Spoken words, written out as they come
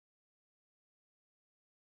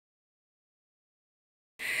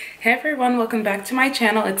Hey everyone, welcome back to my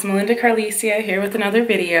channel. It's Melinda Carlicia here with another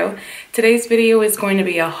video. Today's video is going to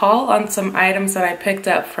be a haul on some items that I picked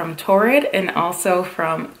up from Torrid and also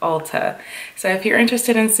from Ulta. So if you're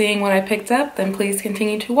interested in seeing what I picked up, then please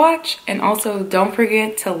continue to watch, and also don't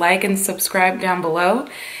forget to like and subscribe down below.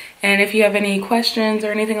 And if you have any questions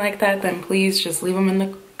or anything like that, then please just leave them in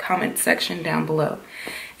the comment section down below.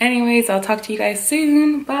 Anyways, I'll talk to you guys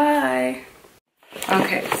soon. Bye!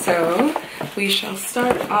 Okay, so we shall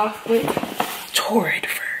start off with Torrid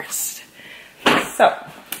first. So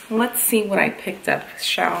let's see what I picked up,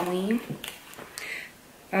 shall we?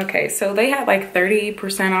 Okay, so they had like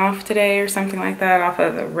 30% off today or something like that off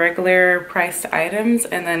of the regular priced items,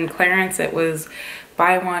 and then clearance it was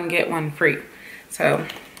buy one get one free. So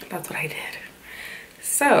that's what I did.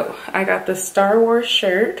 So I got the Star Wars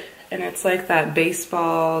shirt, and it's like that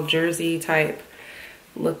baseball jersey type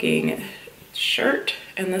looking shirt,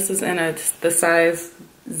 and this is in the size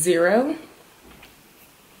 0,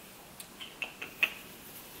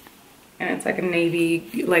 and it's like a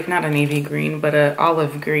navy, like not a navy green, but a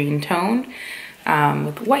olive green tone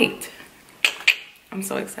with white. I'm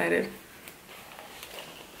so excited.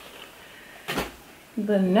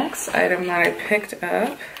 The next item that I picked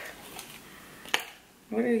up,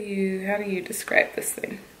 how do you describe this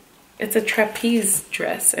thing? It's a trapeze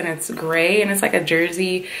dress, and it's gray, and it's like a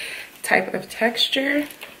jersey type of texture,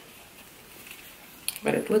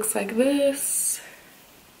 but it looks like this,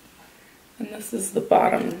 and this is the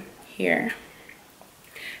bottom here,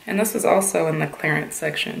 and this was also in the clearance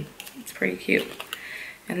section. It's pretty cute,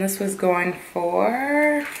 and this was going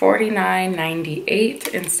for $49.98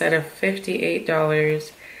 instead of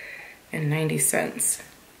 $58.90,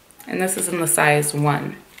 and this is in the size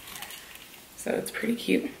 1, so it's pretty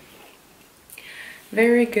cute.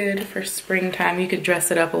 Very good for springtime. You could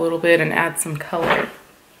dress it up a little bit and add some color.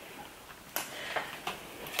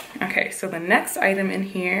 Okay, so the next item in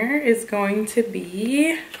here is going to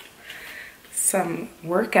be some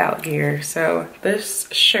workout gear. So this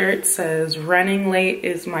shirt says running late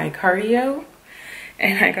is my cardio,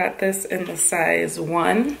 and I got this in the size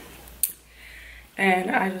 1.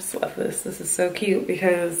 And I just love this. This is so cute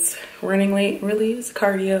because running late really is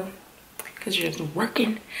cardio, because you're just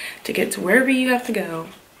working to get to wherever you have to go.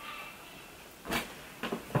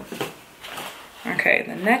 Okay,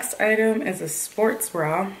 the next item is a sports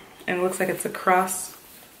bra, and it looks like it's a cross,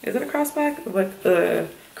 is it a cross back? Like the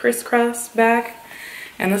crisscross back,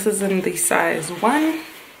 and this is in the size 1,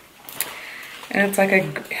 and it's like a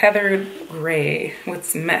heather gray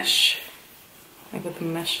with mesh, like with the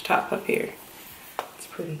mesh top up here. It's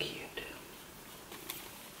pretty cute.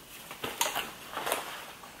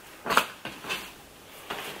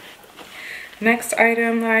 Next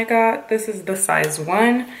item that I got, this is the size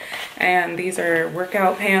 1, and these are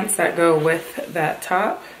workout pants that go with that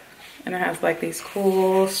top, and it has like these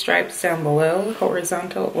cool stripes down below,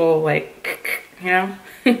 horizontal, well, like, you know.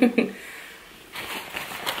 It's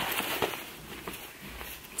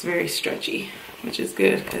very stretchy, which is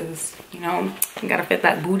good because, you know, you gotta fit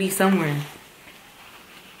that booty somewhere.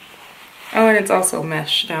 Oh, and it's also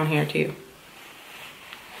mesh down here too.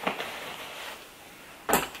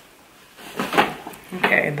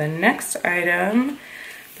 Okay, the next item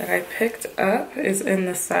that I picked up is in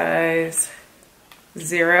the size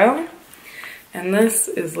 0, and this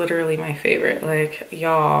is literally my favorite. Like,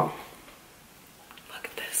 y'all, look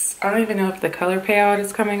at this. I don't even know if the color payout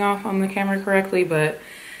is coming off on the camera correctly, but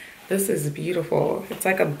this is beautiful. It's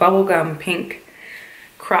like a bubblegum pink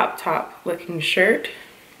crop top looking shirt,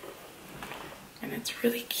 and it's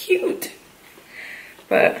really cute.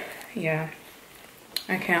 But yeah,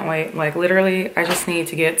 I can't wait. Like, literally, I just need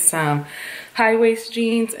to get some high-waist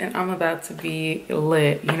jeans and I'm about to be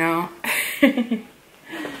lit, you know?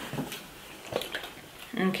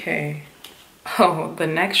 Okay. Oh, the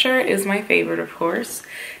next shirt is my favorite, of course.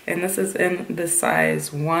 And this is in the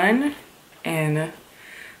size 1. And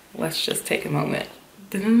let's just take a moment.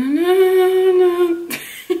 I'm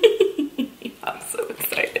so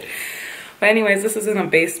excited. But anyways, this is in a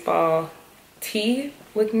baseball tee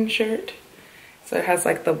looking shirt. So it has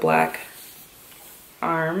like the black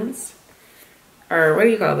arms, or what do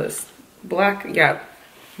you call this? Black, yeah,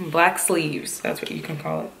 black sleeves. That's what you can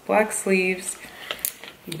call it. Black sleeves,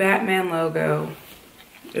 Batman logo.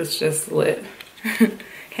 It's just lit.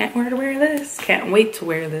 Can't wait to wear this. Can't wait to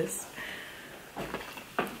wear this.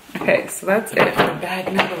 Okay, so that's it for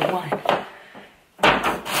bag number 1.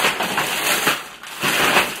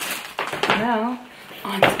 Now,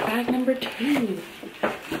 on to bag number 2.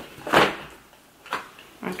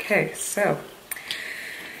 Okay, so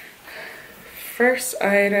first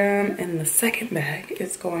item in the second bag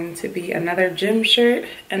is going to be another gym shirt,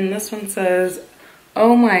 and this one says,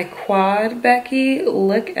 "Oh my quad, Becky,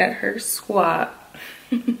 look at her squat."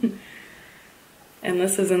 And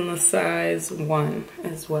this is in the size 1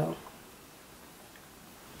 as well.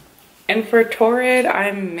 And for Torrid,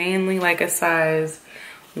 I'm mainly like a size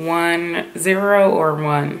 1, 0 or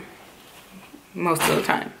 1 most of the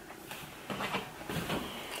time.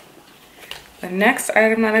 The next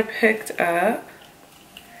item that I picked up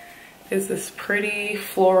is this pretty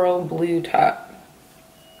floral blue top.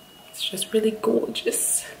 It's just really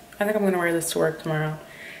gorgeous. I think I'm gonna wear this to work tomorrow.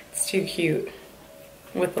 It's too cute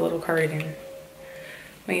with the little cardigan.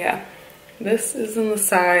 But yeah, this is in the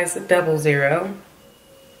size 00.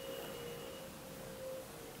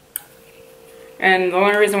 And the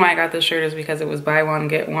only reason why I got this shirt is because it was buy one,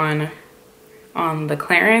 get one on the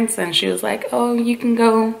clearance. And she was like, "Oh, you can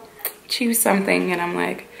go choose something." And I'm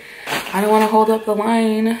like, I don't want to hold up the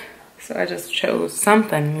line. So I just chose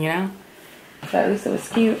something, you know? So at least it was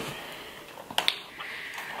cute.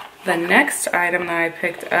 The next item that I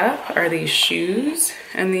picked up are these shoes,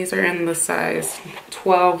 and these are in the size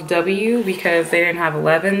 12W because they didn't have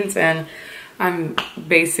 11s, and I'm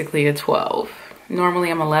basically a 12. Normally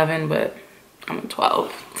I'm 11, but I'm a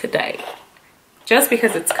 12 today. Just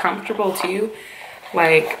because it's comfortable too,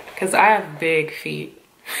 like, cause I have big feet.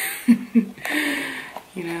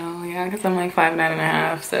 You know, yeah, cause I'm like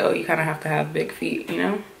 5'9½", so you kind of have to have big feet, you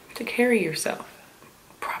know, to carry yourself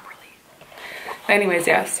properly. Anyways,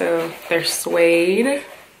 yeah, so they're suede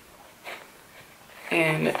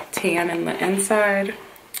and tan in the inside,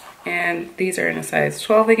 and these are in a size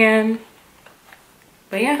 12 again.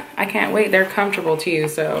 But yeah, I can't wait. They're comfortable too,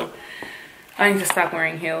 so I need to stop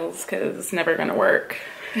wearing heels because it's never gonna work.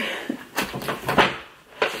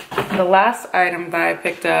 The last item that I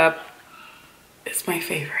picked up is my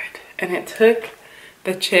favorite, and it took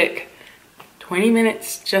the chick 20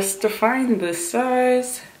 minutes just to find this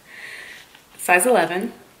size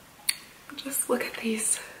 11. Just look at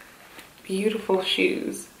these beautiful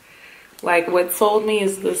shoes. Like, what sold me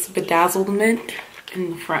is this bedazzlement in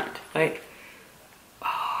the front. Like,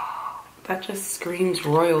 oh, that just screams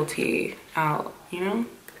royalty out, you know,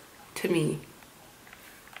 to me.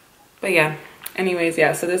 But yeah, anyways,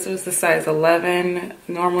 yeah, so this was the size 11.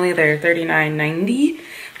 Normally they're $39.90,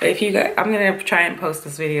 but if you guys, I'm gonna try and post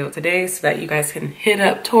this video today so that you guys can hit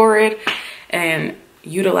up Torrid and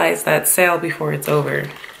utilize that sale before it's over.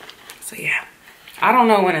 So yeah, I don't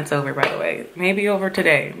know when it's over, by the way. Maybe over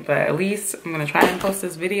today, but at least I'm gonna try and post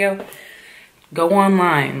this video. Go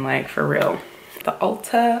online, like, for real. The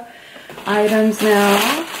Ulta items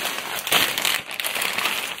now.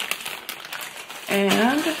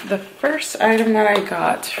 And the first item that I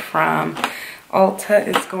got from Ulta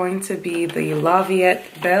is going to be the La Viette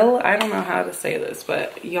Belle. I don't know how to say this,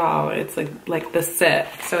 but y'all, it's like the set.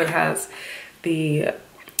 So it has the,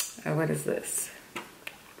 what is this?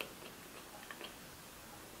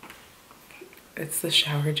 It's the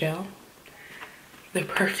shower gel, the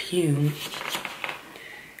perfume,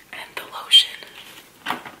 and the lotion.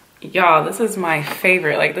 Y'all, this is my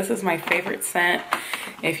favorite. Like, this is my favorite scent.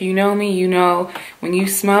 If you know me, you know when you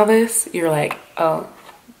smell this, you're like, oh,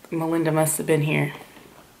 Melinda must have been here.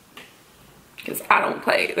 Because I don't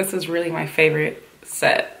play. This is really my favorite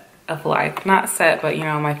set of life. Not set, but you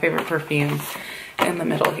know, my favorite perfume in the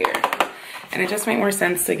middle here. And it just made more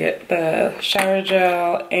sense to get the shower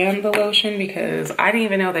gel and the lotion because I didn't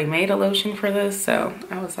even know they made a lotion for this. So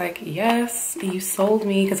I was like, yes, you sold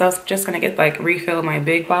me. Because I was just going to get, like, refill my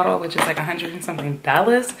big bottle, which is like $100 and something.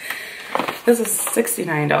 This is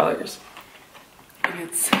 $69. And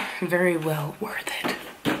it's very well worth it.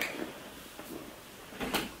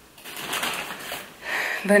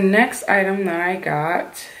 The next item that I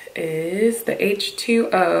got is the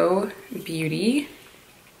H2O Beauty.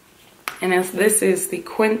 And this is the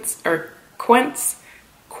Quench the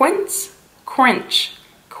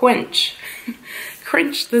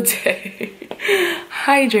Day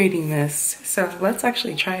Hydrating Mist. So let's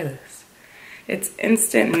actually try this. It's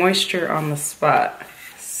instant moisture on the spot.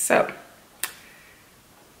 So,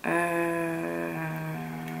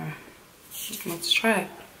 let's try.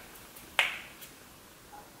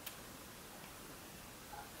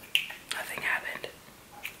 Nothing happened.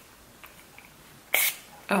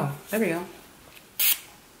 Oh, there we go.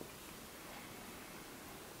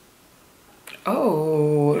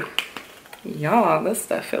 Oh, y'all, this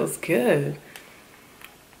stuff feels good.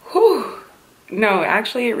 Whew. No,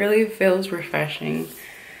 actually, it really feels refreshing.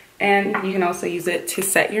 And you can also use it to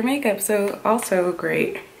set your makeup, so also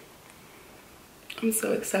great. I'm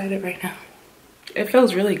so excited right now. It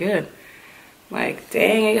feels really good. Like,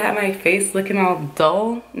 dang, it had my face looking all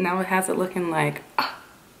dull. Now it has it looking like,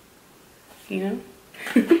 you know?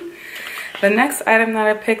 The next item that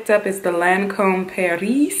I picked up is the Lancome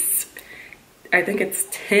Paris. I think it's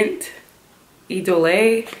Tint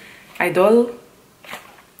Idole. Idol.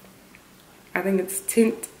 I think it's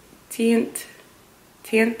Tint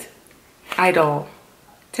Idol.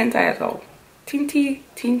 Tint Idol.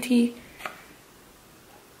 Tinty.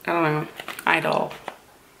 I don't know. Idol.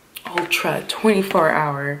 Ultra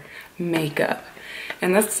 24-hour makeup.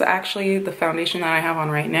 And this is actually the foundation that I have on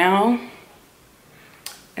right now.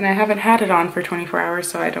 And I haven't had it on for 24 hours,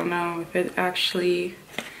 so I don't know if it actually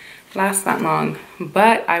lasts that long.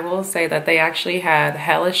 But I will say that they actually had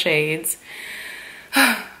hella shades.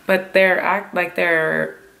 But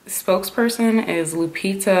their spokesperson is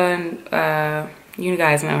Lupita, and you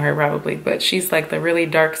guys know her probably, but she's like the really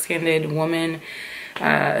dark-skinned woman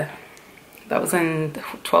that was in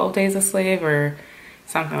 12 Days a Slave or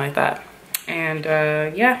something like that. And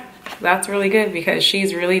yeah, that's really good because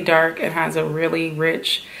she's really dark and has a really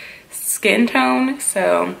rich skin tone.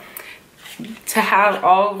 So to have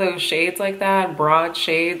all those shades like that, broad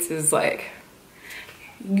shades, is like,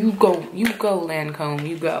 you go Lancome,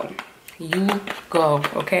 you go,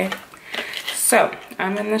 okay? So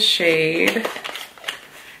I'm in the shade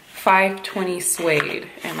 520 Suede,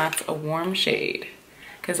 and that's a warm shade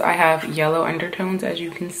because I have yellow undertones, as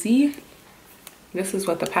you can see. This is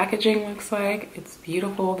what the packaging looks like. It's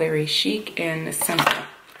beautiful, very chic and simple.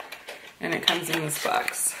 And it comes in this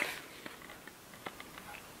box,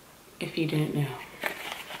 if you didn't know.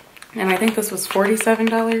 And I think this was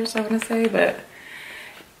 $47, I want to say, but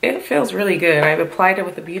it feels really good. I've applied it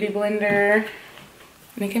with a beauty blender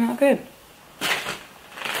and it came out good.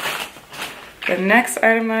 The next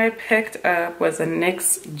item that I picked up was a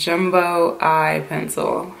NYX Jumbo Eye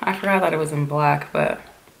Pencil. I forgot that it was in black, but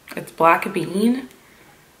it's black bean.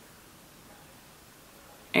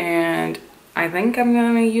 And I think I'm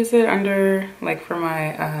gonna use it under, like, for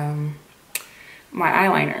my my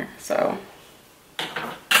eyeliner. So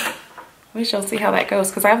we shall see how that goes,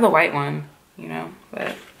 because I have the white one, you know,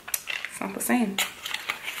 but it's not the same.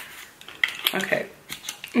 Okay,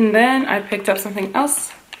 and then I picked up something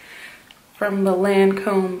else from the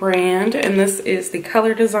Lancome brand, and this is the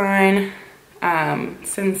Color Design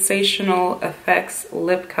Sensational Effects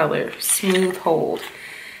Lip Color Smooth Hold.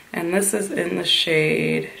 And this is in the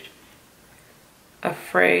shade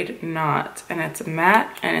Afraid Not, and it's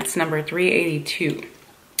matte, and it's number 382.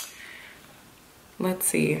 Let's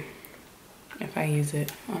see if I use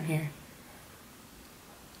it on here.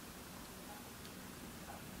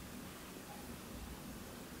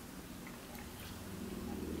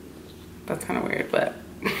 That's kind of weird, but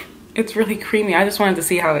it's really creamy. I just wanted to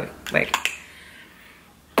see how it, like,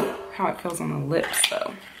 how it feels on the lips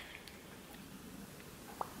though.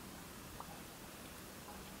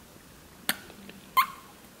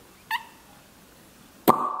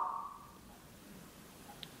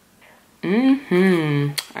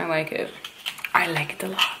 I like it. I like it a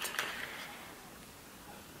lot.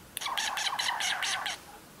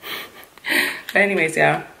 But anyways,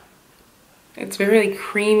 yeah. It's really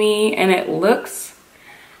creamy, and it looks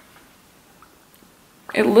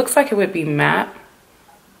like it would be matte.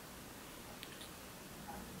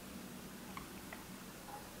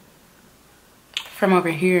 From over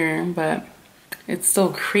here, but it's still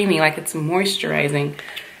creamy, like it's moisturizing,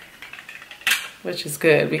 which is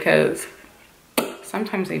good because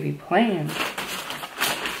sometimes they be playing.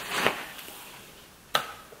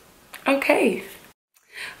 Okay.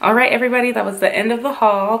 All right, everybody, that was the end of the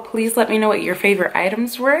haul. Please let me know what your favorite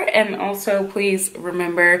items were, and also please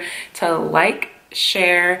remember to like,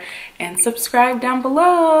 share, and subscribe down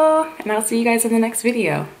below. And I'll see you guys in the next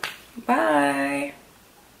video. Bye.